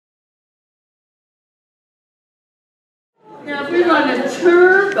Now, if we were on a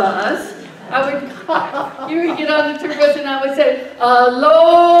tour bus, you would get on the tour bus and I would say, Aloha.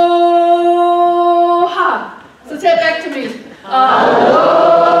 So say it back to me. Aloha.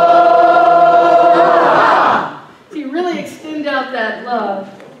 So you really extend out that love.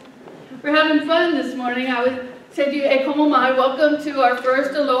 We're having fun this morning. I would say to you, e komo mai, welcome to our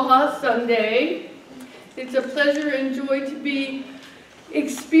first Aloha Sunday. It's a pleasure and joy to be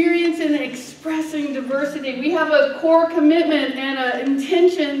experiencing and expressing diversity. We have a core commitment and an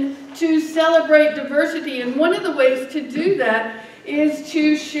intention to celebrate diversity, and one of the ways to do that is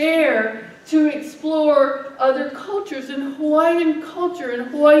to share, to explore other cultures. And Hawaiian culture and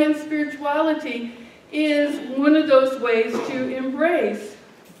Hawaiian spirituality is one of those ways to embrace.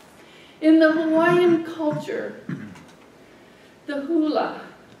 In the Hawaiian culture, the hula,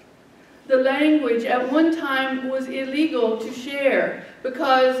 the language, at one time was illegal to share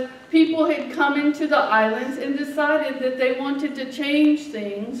because people had come into the islands and decided that they wanted to change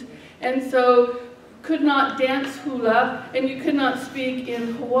things, and so could not dance hula and you could not speak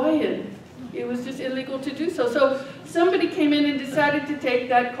in Hawaiian. It was just illegal to do so. So somebody came in and decided to take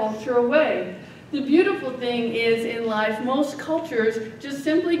that culture away. The beautiful thing is in life, most cultures just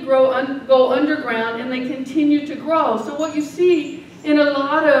simply go underground and they continue to grow. So what you see in a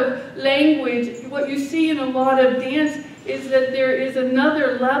lot of language, what you see in a lot of dance is that there is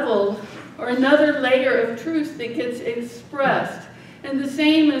another level or another layer of truth that gets expressed. And the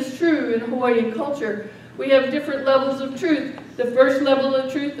same is true in Hawaiian culture. We have different levels of truth. The first level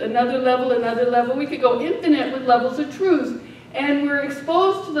of truth, another level, another level. We could go infinite with levels of truth. And we're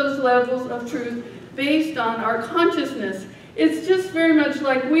exposed to those levels of truth based on our consciousness. It's just very much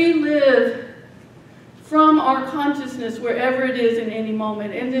like we live from our consciousness wherever it is in any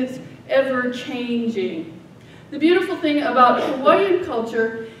moment, and it's ever changing. The beautiful thing about Hawaiian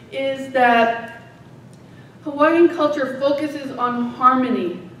culture is that Hawaiian culture focuses on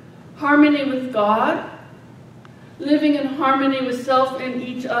harmony. Harmony with God, living in harmony with self and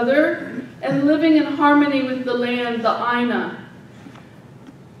each other, and living in harmony with the land, the Aina.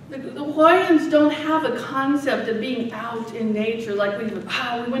 The Hawaiians don't have a concept of being out in nature, like we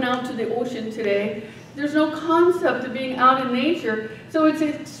went out to the ocean today. There's no concept of being out in nature, so it's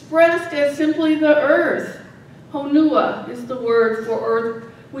expressed as simply the earth. Honua is the word for earth,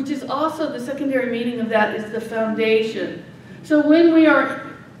 which is also the secondary meaning of that is the foundation. So when we are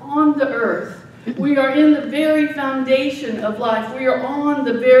on the earth, we are in the very foundation of life. We are on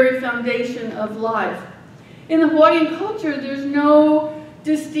the very foundation of life. In the Hawaiian culture, there's no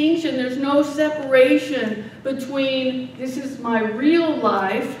distinction, there's no separation between this is my real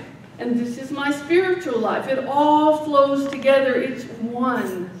life and this is my spiritual life. It all flows together, it's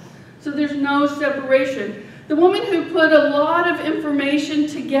one. So there's no separation. The woman who put a lot of information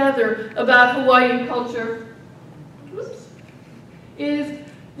together about Hawaiian culture is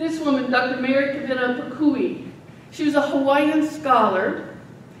this woman, Dr. Mary Kavina Pukui. She was a Hawaiian scholar.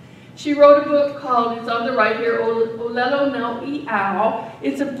 She wrote a book called, it's on the right here, Olelo no I'au.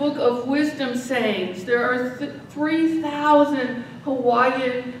 It's a book of wisdom sayings. There are 3,000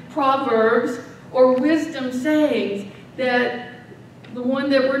 Hawaiian proverbs or wisdom sayings that the one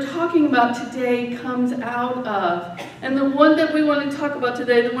that we're talking about today comes out of. And the one that we want to talk about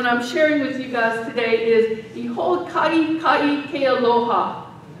today, the one I'm sharing with you guys today is Iho Kahi Kahi Ke Aloha.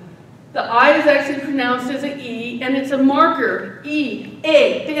 The I is actually pronounced as an E, and it's a marker. E,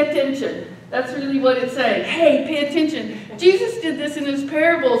 A, pay attention. That's really what it's saying. Hey, pay attention. Jesus did this in his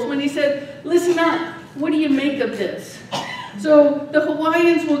parables when he said, listen up, what do you make of this? So the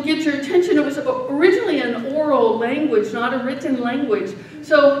Hawaiians will get your attention. It was originally an oral language, not a written language.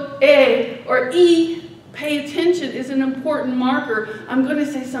 So A or E, pay attention, is an important marker. I'm going to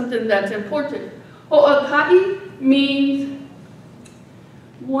say something that's important. Ho'aka'i means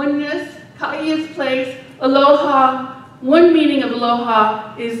oneness, Kahi is place, aloha, one meaning of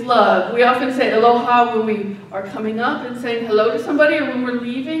aloha is love. We often say aloha when we are coming up and saying hello to somebody or when we're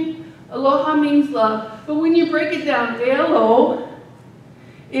leaving. Aloha means love. But when you break it down, elo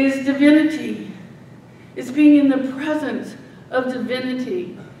is divinity. It's being in the presence of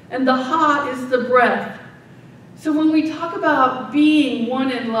divinity. And the ha is the breath. So when we talk about being one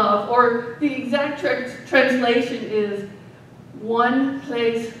in love, or the exact translation is one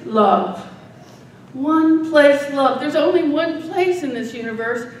place love. One place love. There's only one place in this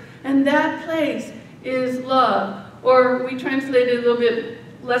universe, and that place is love. Or we translate it a little bit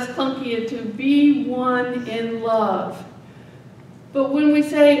less clunky into be one in love. But when we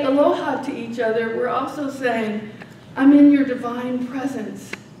say aloha to each other, we're also saying, I'm in your divine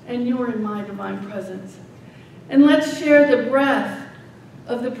presence, and you're in my divine presence. And let's share the breath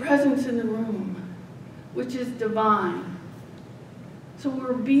of the presence in the room, which is divine. So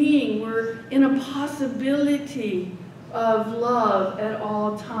we're in a possibility of love at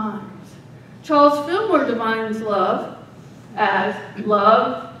all times. Charles Fillmore defines love as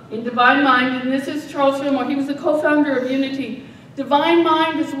love in divine mind, and this is Charles Fillmore. He was the co-founder of Unity. Divine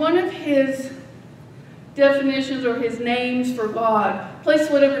mind is one of his definitions or his names for God.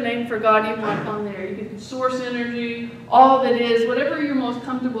 Place whatever name for God you want on there. You can source energy, all that is, whatever you're most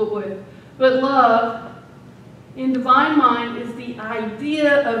comfortable with. But love in divine mind is the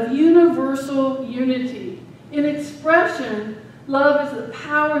idea of universal unity. In expression, love is the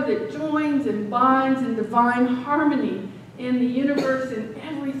power that joins and binds in divine harmony in the universe and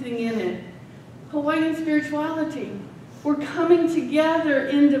everything in it. Hawaiian spirituality. We're coming together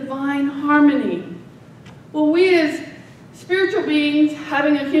in divine harmony. Well, we as spiritual beings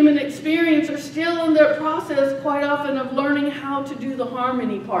having a human experience are still in the process quite often of learning how to do the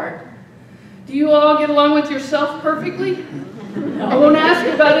harmony part. Do you all get along with yourself perfectly? I won't ask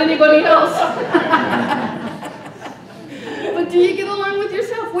you about anybody else. But do you get along with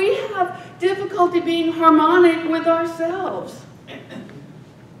yourself? We have difficulty being harmonic with ourselves.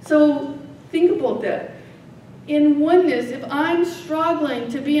 So think about that. In oneness, if I'm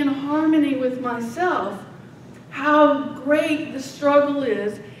struggling to be in harmony with myself, how great the struggle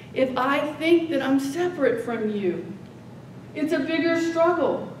is if I think that I'm separate from you. It's a bigger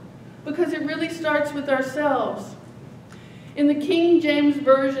struggle because it really starts with ourselves. In the King James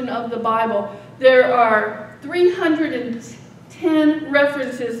Version of the Bible, there are 310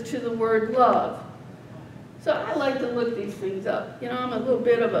 references to the word love. So I like to look these things up. You know, I'm a little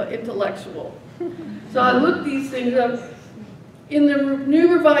bit of an intellectual. So I looked these things up. In the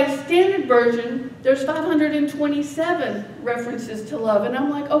New Revised Standard Version, there's 527 references to love. And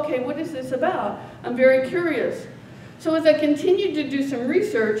I'm like, okay, what is this about? I'm very curious. So as I continued to do some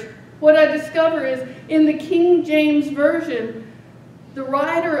research, what I discover is in the King James Version, the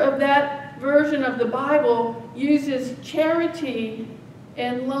writer of that version of the Bible uses charity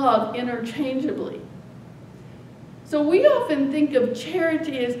and love interchangeably. So we often think of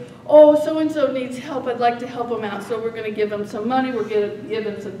charity as, oh, so-and-so needs help, I'd like to help them out, so we're going to give them some money, we're going to give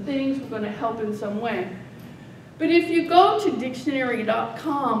them some things, we're going to help in some way. But if you go to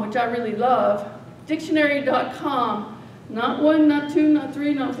dictionary.com, which I really love, dictionary.com, not 1, not 2, not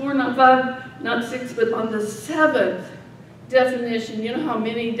 3, not 4, not 5, not 6, but on the 7th definition, you know how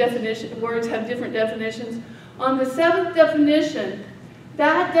many words have different definitions? On the 7th definition,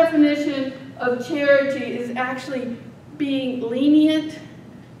 that definition of charity is actually being lenient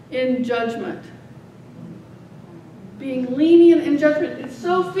in judgment. Being lenient in judgment. It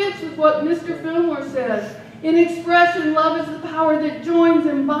so fits with what Mr. Fillmore says. In expression, love is the power that joins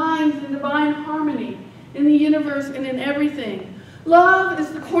and binds in divine harmony in the universe and in everything. Love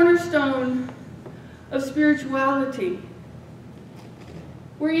is the cornerstone of spirituality.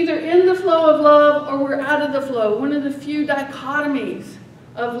 We're either in the flow of love or we're out of the flow, one of the few dichotomies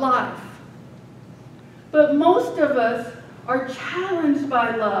of life. But most of us are challenged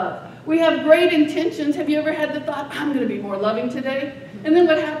by love. We have great intentions. Have you ever had the thought, I'm going to be more loving today? And then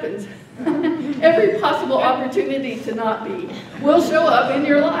what happens? Every possible opportunity to not be will show up in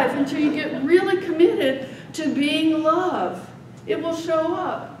your life until you get really committed to being love. It will show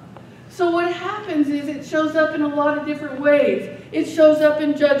up. So what happens is it shows up in a lot of different ways. It shows up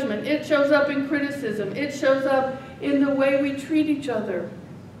in judgment. It shows up in criticism. It shows up in the way we treat each other.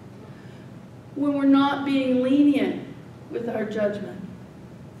 When we're not being lenient with our judgment.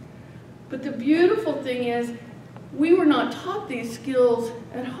 But the beautiful thing is, we were not taught these skills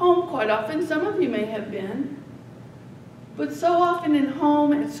at home quite often. Some of you may have been. But so often in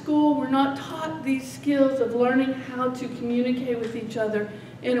home, at school, we're not taught these skills of learning how to communicate with each other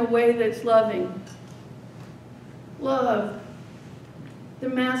in a way that's loving. Love, the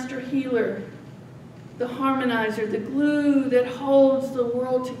master healer, the harmonizer, the glue that holds the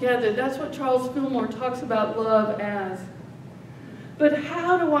world together. That's what Charles Fillmore talks about love as. But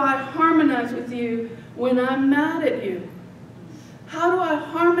how do I harmonize with you when I'm mad at you? How do I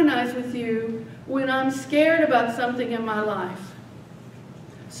harmonize with you when I'm scared about something in my life?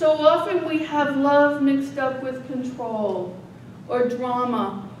 So often we have love mixed up with control or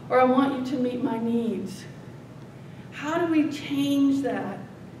drama, or I want you to meet my needs. How do we change that?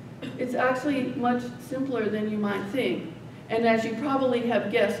 It's actually much simpler than you might think. And as you probably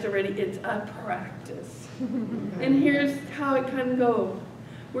have guessed already, it's a practice. And here's how it can go.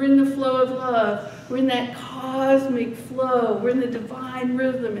 We're in the flow of love. We're in that cosmic flow. We're in the divine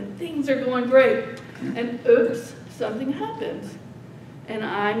rhythm, and things are going great. And oops, something happens. And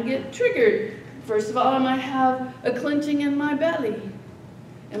I get triggered. First of all, I might have a clenching in my belly.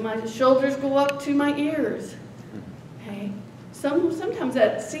 And my shoulders go up to my ears. Okay? sometimes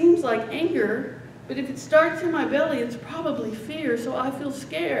that seems like anger, but if it starts in my belly, it's probably fear, so I feel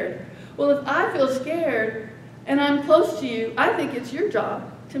scared. Well, if I feel scared and I'm close to you, I think it's your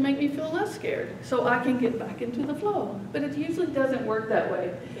job to make me feel less scared so I can get back into the flow. But it usually doesn't work that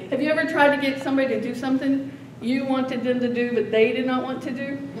way. Have you ever tried to get somebody to do something you wanted them to do but they did not want to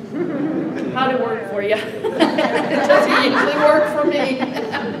do? How'd it work for you? It doesn't usually work for me.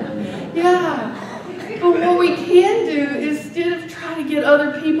 Yeah. But what we can do is instead of trying to get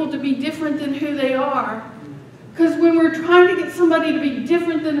other people to be different than who they are, because when we're trying to get somebody to be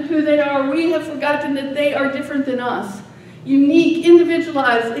different than who they are, we have forgotten that they are different than us. Unique,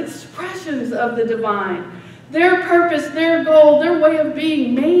 individualized expressions of the divine. Their purpose, their goal, their way of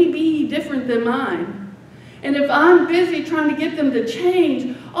being may be different than mine. And if I'm busy trying to get them to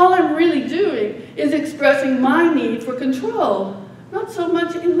change, all I'm really doing is expressing my need for control, not so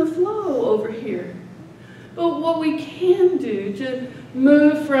much in the flow over here. But what we can do to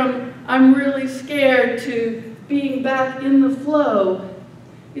move from I'm really scared to being back in the flow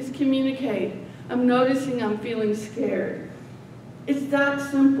is communicate. I'm noticing I'm feeling scared. It's that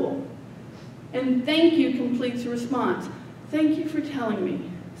simple. And thank you completes the response. Thank you for telling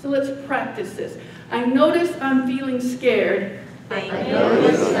me. So let's practice this. I notice I'm feeling scared. I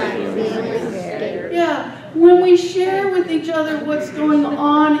notice I'm feeling scared. Yeah, when we share with each other what's going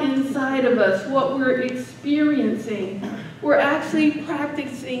on inside of us, what we're experiencing, we're actually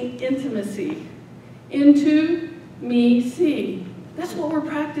practicing intimacy. Into, me, see. That's what we're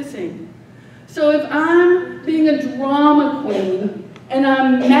practicing. So if I'm being a drama queen and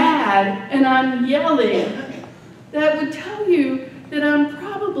I'm mad and I'm yelling, that would tell you that I'm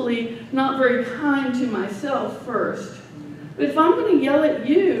probably not very kind to myself first. But if I'm going to yell at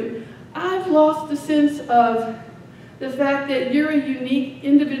you, I've lost the sense of the fact that you're a unique,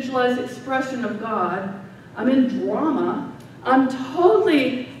 individualized expression of God. I'm in drama. I'm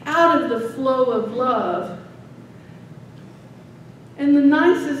totally out of the flow of love. And the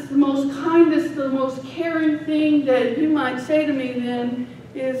nicest, the most kindest, the most caring thing that you might say to me then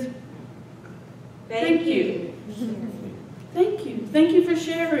is, thank you. Thank you. Thank you for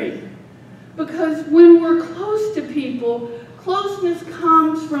sharing. Because when we're close to people, closeness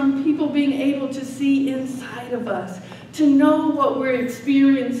comes from people being able to see inside of us, to know what we're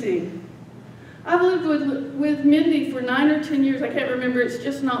experiencing. I've lived with Mindy for 9 or 10 years. I can't remember. It's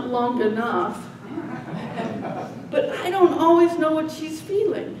just not long enough. But I don't always know what she's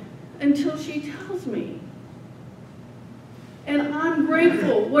feeling until she tells me. And I'm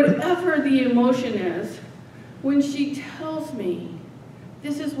grateful, whatever the emotion is, when she tells me,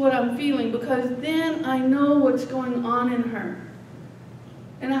 this is what I'm feeling, because then I know what's going on in her.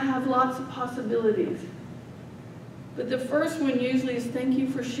 And I have lots of possibilities. But the first one usually is thank you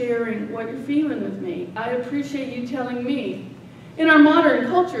for sharing what you're feeling with me. I appreciate you telling me. In our modern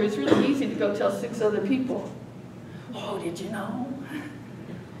culture, it's really easy to go tell 6 other people. Oh, did you know?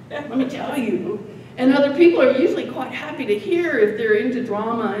 Let me tell you. And other people are usually quite happy to hear if they're into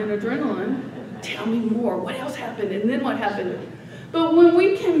drama and adrenaline. Tell me more. What else happened? And then what happened? But when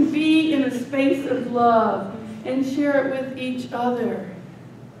we can be in a space of love and share it with each other,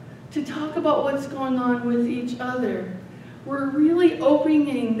 to talk about what's going on with each other, we're really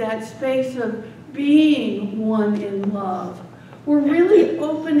opening that space of being one in love. We're really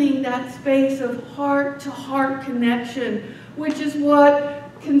opening that space of heart-to-heart connection, which is what,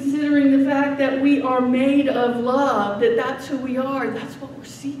 considering the fact that we are made of love, that's who we are, that's what we're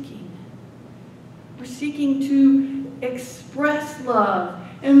seeking. We're seeking to express love.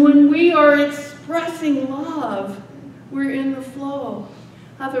 And when we are expressing love, we're in the flow.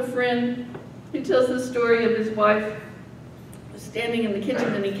 I have a friend who tells the story of his wife was standing in the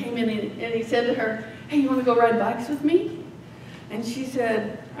kitchen and he came in and he said to her, hey, you want to go ride bikes with me? And she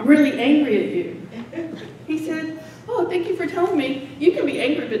said, I'm really angry at you. He said, oh, thank you for telling me. You can be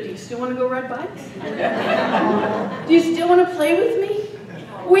angry, but do you still want to go ride bikes? Do you still want to play with me?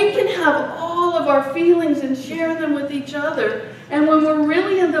 We can have all of our feelings and share them with each other. And when we're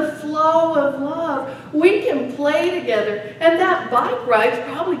really in the flow of love, we can play together. And that bike ride's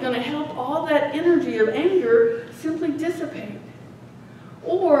probably going to help all that energy of anger simply dissipate.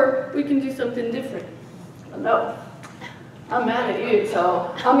 Or we can do something different. No, I'm mad at you,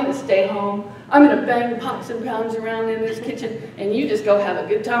 so I'm going to stay home. I'm going to bang pots and pans around in this kitchen, and you just go have a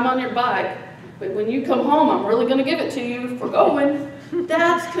good time on your bike. But when you come home, I'm really going to give it to you for going.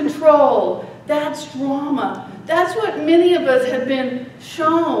 That's control. That's drama. That's what many of us have been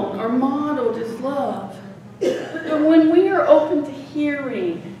shown or modeled as love. But when we are open to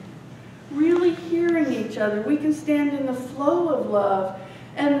hearing, really hearing each other, we can stand in the flow of love,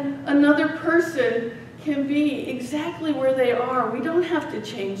 and another person can be exactly where they are. We don't have to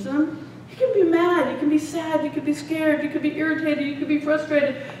change them. You can be mad, you can be sad, you can be scared, you can be irritated, you can be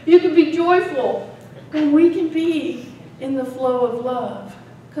frustrated, you can be joyful. And we can be in the flow of love.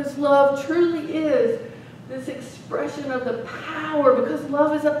 Because love truly is this expression of the power, because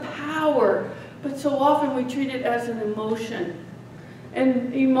love is a power. But so often we treat it as an emotion.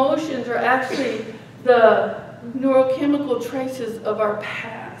 And emotions are actually the neurochemical traces of our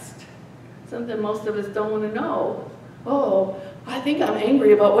past. Something most of us don't want to know. Oh, I think I'm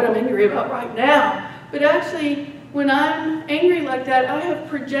angry about what I'm angry about right now. But actually, when I'm angry like that, I have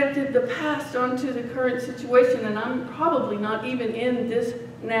projected the past onto the current situation, and I'm probably not even in this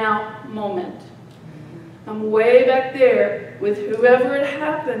now moment. I'm way back there with whoever it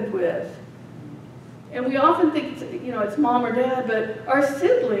happened with. And we often think it's mom or dad, but our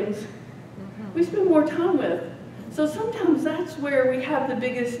siblings, we spend more time with. So sometimes that's where we have the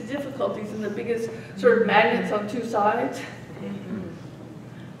biggest difficulties and the biggest sort of magnets on two sides.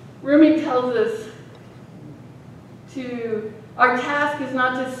 Rumi tells us our task is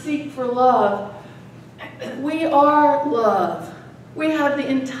not to seek for love. We are love. We have the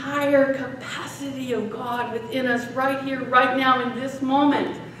entire capacity of God within us right here, right now, in this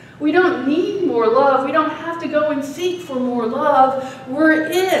moment. We don't need more love. We don't have to go and seek for more love. We're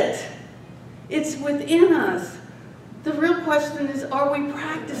it. It's within us. The real question is, are we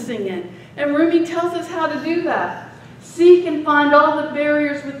practicing it? And Rumi tells us how to do that. Seek and find all the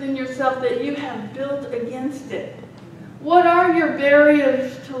barriers within yourself that you have built against it. What are your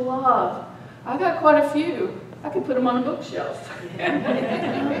barriers to love? I've got quite a few. I could put them on a bookshelf.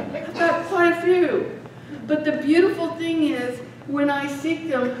 I've got quite a few. But the beautiful thing is, when I seek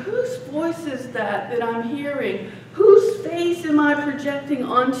them, whose voice is that I'm hearing? Whose face am I projecting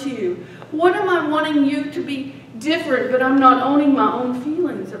onto you? What am I wanting you to be different, but I'm not owning my own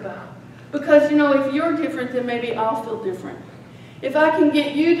feelings about? Because, if you're different, then maybe I'll feel different. If I can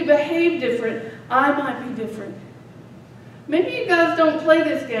get you to behave different, I might be different. Maybe you guys don't play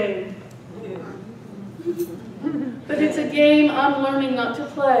this game. But it's a game I'm learning not to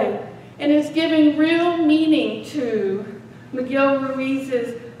play. And it's giving real meaning to Miguel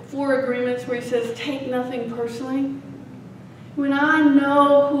Ruiz's 4 agreements where he says, take nothing personally. When I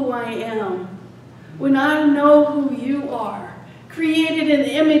know who I am, when I know who you are, created in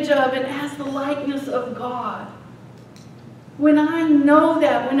the image of and as the likeness of God, when I know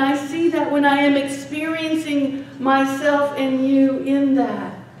that, when I see that, when I am experiencing myself and you in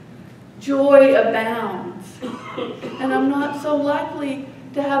that, joy abounds. And I'm not so likely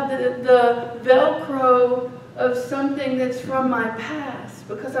to have the Velcro of something that's from my past,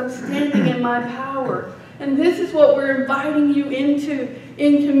 because I'm standing in my power. And this is what we're inviting you into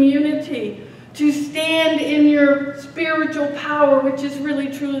in community, to stand in your spiritual power, which is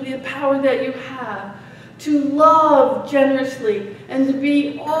really truly the power that you have, to love generously and to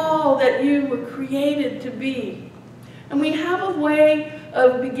be all that you were created to be. And we have a way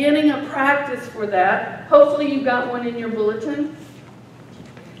of beginning a practice for that. Hopefully you've got one in your bulletin.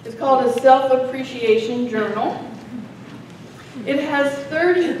 It's called a self-appreciation journal. It has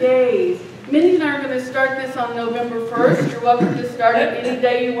 30 days. Mindy and I are going to start this on November 1st. You're welcome to start it any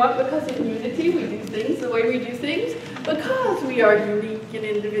day you want, because in unity we do things the way we do things, because we are unique and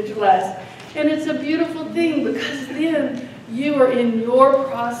individualized. And it's a beautiful thing, because then you are in your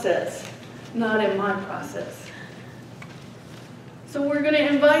process, not in my process. So we're going to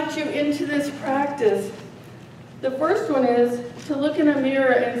invite you into this practice. The first one is to look in a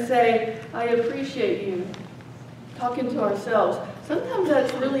mirror and say, I appreciate you. Talking to ourselves. Sometimes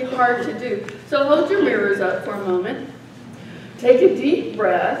that's really hard to do. So hold your mirrors up for a moment. Take a deep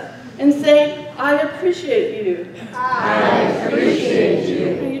breath and say, I appreciate you. I appreciate you.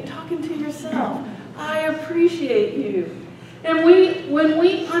 And you're talking to yourself. I appreciate you. And when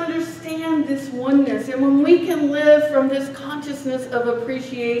we understand this oneness, and when we can live from this consciousness of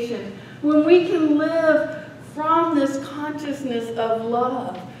appreciation, when we can live from this consciousness of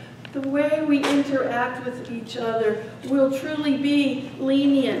love, the way we interact with each other will truly be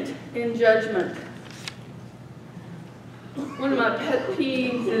lenient in judgment. One of my pet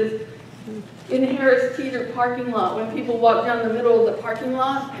peeves is in Harris Teeter parking lot, when people walk down the middle of the parking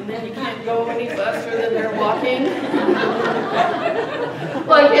lot and then you can't go any faster than they're walking.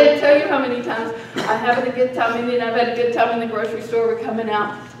 Well, I can't tell you how many times I'm having a good time, and I've had a good time in the grocery store. We're coming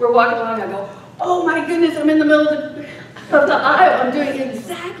out, we're walking along, I go, oh my goodness, I'm in the middle of the aisle. I'm doing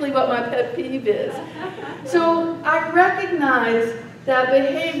exactly what my pet peeve is. So I recognize that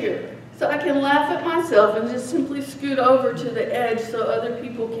behavior. So I can laugh at myself and just simply scoot over to the edge so other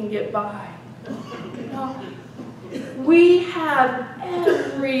people can get by. We have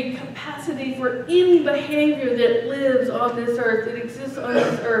every capacity for any behavior that lives on this earth, that exists on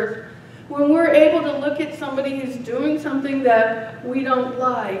this earth. When we're able to look at somebody who's doing something that we don't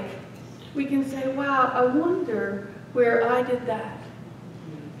like, we can say, wow, I wonder where I did that.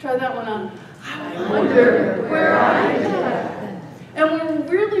 Try that one on. I wonder where I did that. And when we're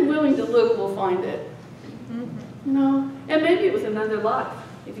really willing to look, we'll find it. You know? And maybe it was another life.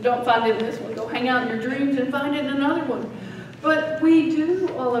 If you don't find it in this one, go hang out in your dreams and find it in another one. But we do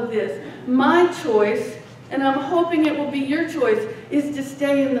all of this. My choice, and I'm hoping it will be your choice, is to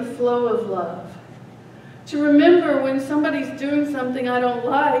stay in the flow of love. To remember when somebody's doing something I don't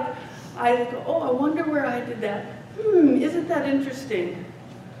like, I go, oh, I wonder where I did that. Isn't that interesting?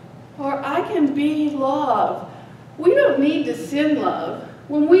 Or I can be love. We don't need to sin love.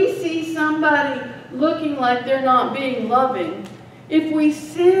 When we see somebody looking like they're not being loving, if we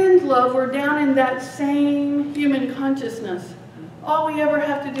send love, we're down in that same human consciousness. All we ever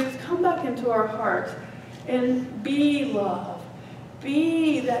have to do is come back into our hearts and be love.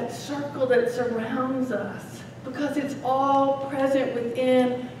 Be that circle that surrounds us, because it's all present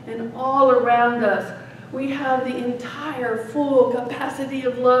within and all around us. We have the entire full capacity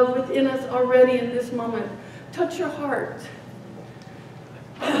of love within us already in this moment. Touch your heart.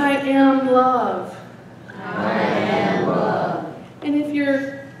 I am love. I am love. And if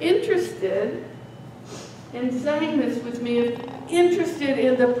you're interested in saying this with me, if interested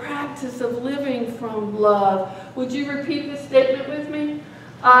in the practice of living from love, would you repeat this statement with me?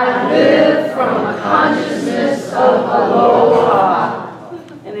 I live from a consciousness of aloha.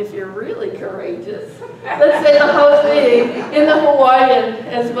 And if you're really courageous, let's say the whole thing in the Hawaiian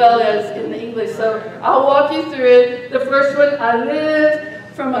as well as in the English. So I'll walk you through it. The first one, I live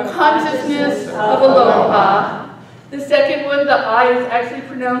from a consciousness of aloha. The second one, the I is actually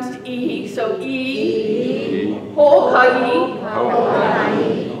pronounced E. So E, ho kahi,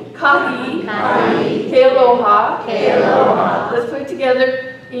 kahi, ke aloha. Let's put it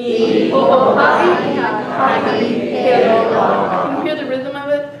together. E, ho kahi, ke aloha. Can you hear the rhythm of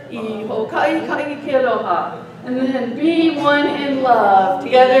it? E, ho kahi, ke aloha. And then be one in love.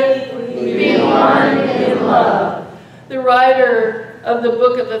 Together, be one in love. The writer of the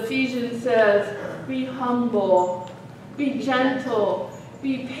book of Ephesians says, be humble. Be gentle,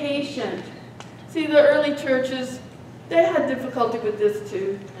 be patient. See, the early churches, they had difficulty with this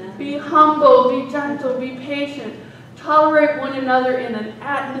too. Be humble, be gentle, be patient. Tolerate one another in an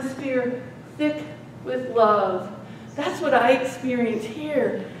atmosphere thick with love. That's what I experience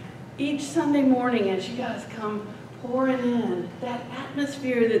here each Sunday morning as you guys come pouring in. That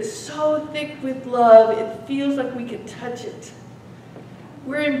atmosphere that's so thick with love, it feels like we can touch it.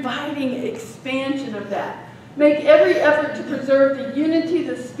 We're inviting expansion of that. Make every effort to preserve the unity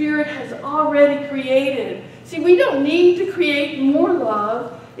the Spirit has already created. See, we don't need to create more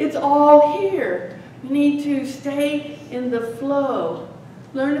love. It's all here. We need to stay in the flow.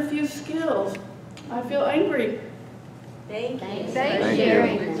 Learn a few skills. I feel angry. Thank you for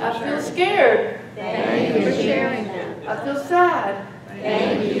sharing. I feel scared. Thank you for sharing that. I feel sad.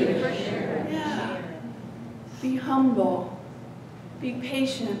 Thank you for sharing. Yeah. Be humble. Be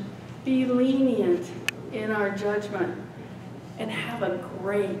patient. Be lenient in our judgment, and have a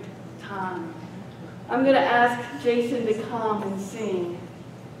great time. I'm going to ask Jason to come and sing.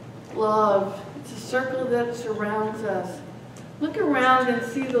 Love, it's a circle that surrounds us. Look around and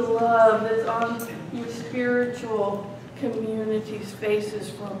see the love that's on your spiritual community's faces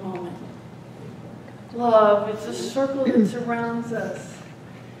for a moment. Love, it's a circle that surrounds us.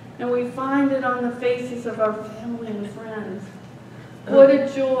 And we find it on the faces of our family and friends. What a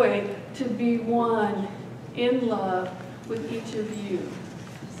joy to be one in love with each of you.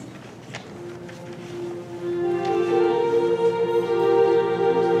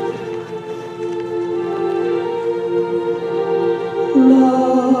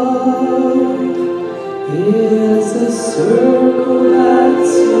 Love is a circle that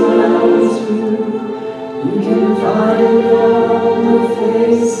surrounds you. You can find it on the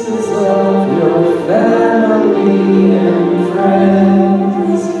faces of your family and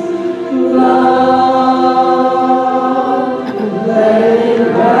friends. Love, let it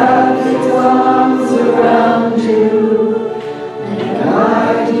wrap its arms around you and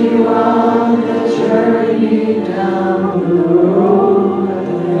guide you on the journey down the road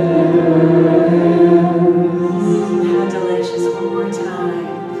that never ends. How delicious. One more time.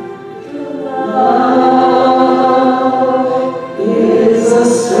 Love is a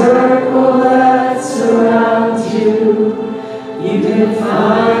circle that surrounds you. You can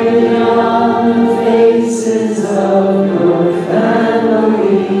find it on the faces of your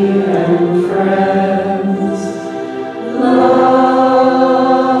family and friends.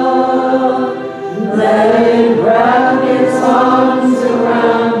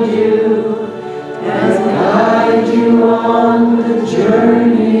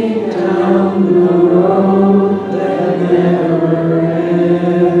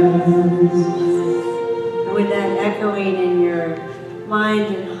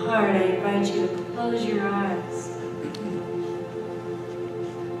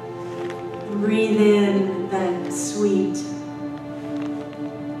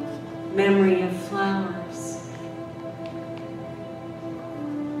 memory of flowers.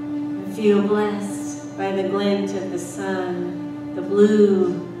 And feel blessed by the glint of the sun, the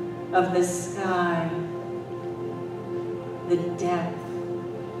blue of the sky, the depth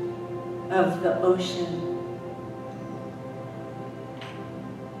of the ocean.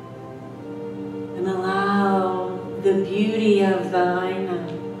 And allow the beauty of the Aina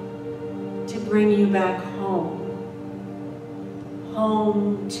to bring you back home.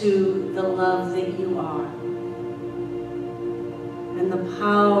 Home to the love that you are. And the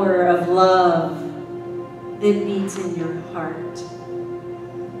power of love that beats in your heart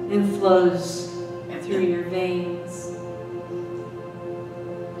and flows through your veins.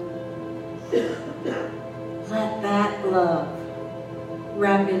 Let that love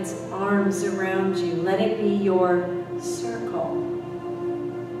wrap its arms around you. Let it be your circle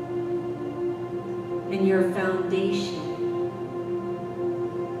and your foundation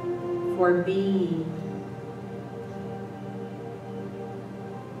for being.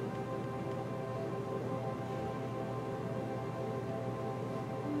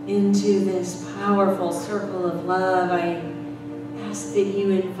 Into this powerful circle of love, I ask that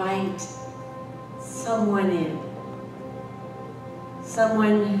you invite someone in.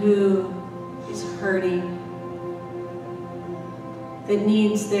 Someone who is hurting, that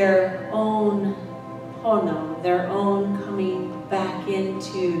needs their own pono, their own coming back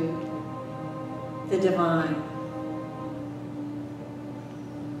into the divine.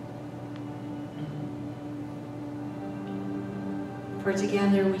 For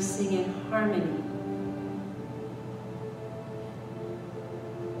together we sing in harmony.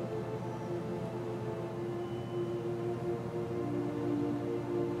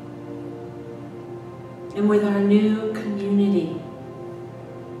 And with our new community,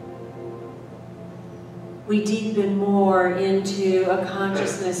 we deepen more into a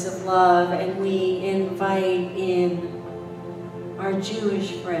consciousness of love, and we invite in our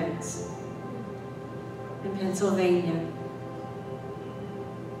Jewish friends in Pennsylvania.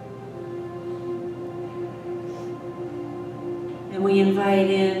 And we invite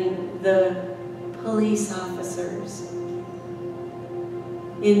in the police officers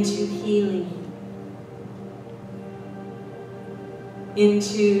into healing,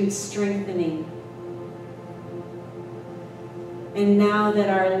 into strengthening. And now that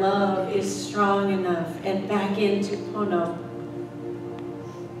our love is strong enough, and back into Pono,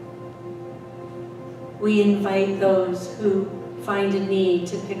 we invite those who find a need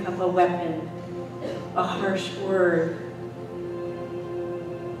to pick up a weapon, a harsh word,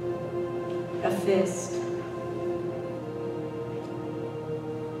 a fist,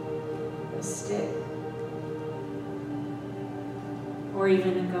 a stick, or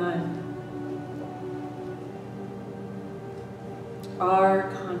even a gun. Our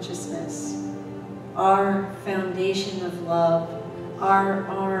consciousness, our foundation of love, our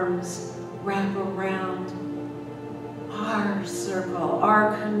arms wrap around our circle,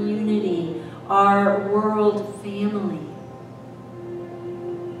 our community, our world family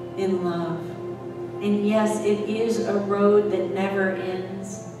in love. And yes, it is a road that never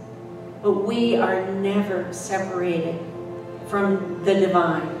ends, but we are never separated from the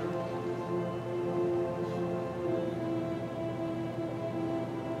divine.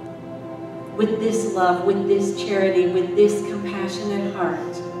 With this love, with this charity, with this compassionate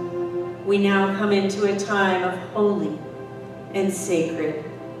heart, we now come into a time of holy and sacred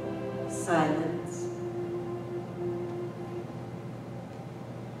silence.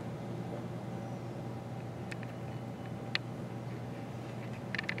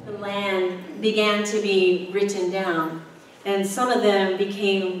 The land began to be written down, and some of them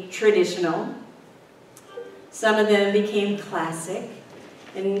became traditional, some of them became classic.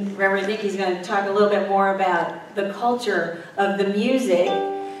 And Reverend Nickie's going to talk a little bit more about the culture of the music,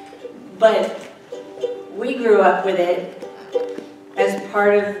 but we grew up with it as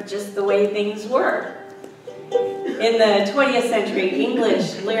part of just the way things were. In the 20th century,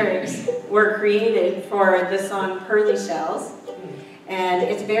 English lyrics were created for the song Pearly Shells, and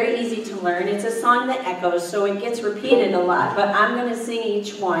it's very easy to learn. It's a song that echoes, so it gets repeated a lot, but I'm going to sing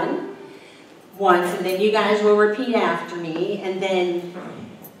each one once, and then you guys will repeat after me, and then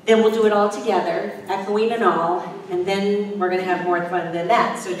we'll do it all together, echoing and all, and then we're going to have more fun than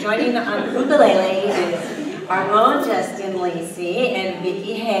that. So joining on ukulele is our own Justin Lacey and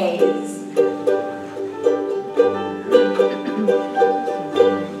Vicki Hayes.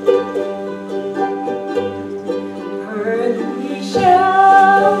 Pearly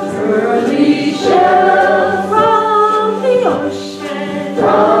shells, from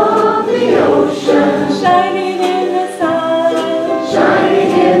the ocean, shining in the sun,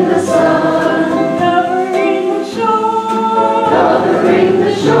 shining in the sun, covering the shore. covering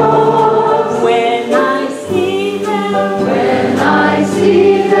the shores. When I see them, When I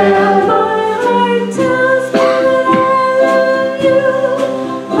see them, my heart tells me that I love you.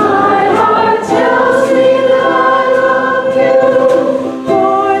 my heart tells me that I love you.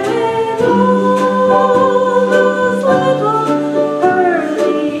 More than all those little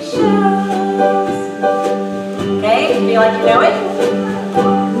pearly shells. Okay, feel like you know it?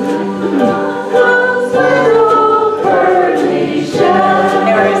 Those little pearly shells,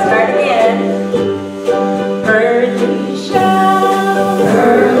 Okay, we're gonna start again. Pearly shells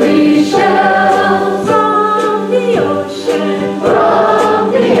pearly shells from the ocean,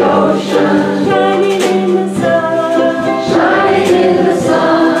 from the ocean, shining in the sun, shining in the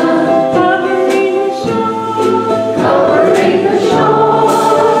sun, covering the shore. covering the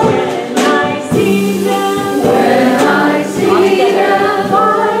shore. When I see them, When I see them,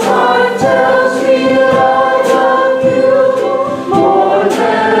 my heart tells me that I love you more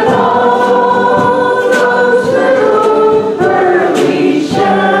than all those little pearly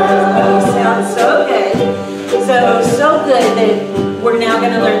shells. oh, sounds so good. So good that we're now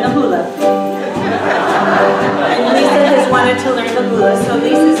going to learn the hula. And Lisa has wanted to learn the hula, so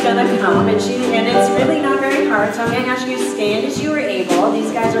Lisa's going to come, and it's really not very hard, so I'm going to ask you to stand as you are able.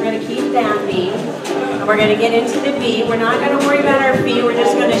 These guys are going to keep that beat, and we're going to get into the beat. We're not going to worry about our feet. We're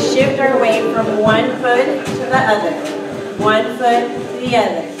just going to shift our weight from one foot to the other. One foot to the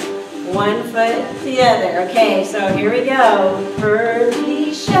other. One foot to the other. Okay, so here we go.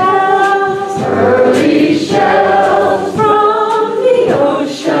 Pearly shells Pearly shells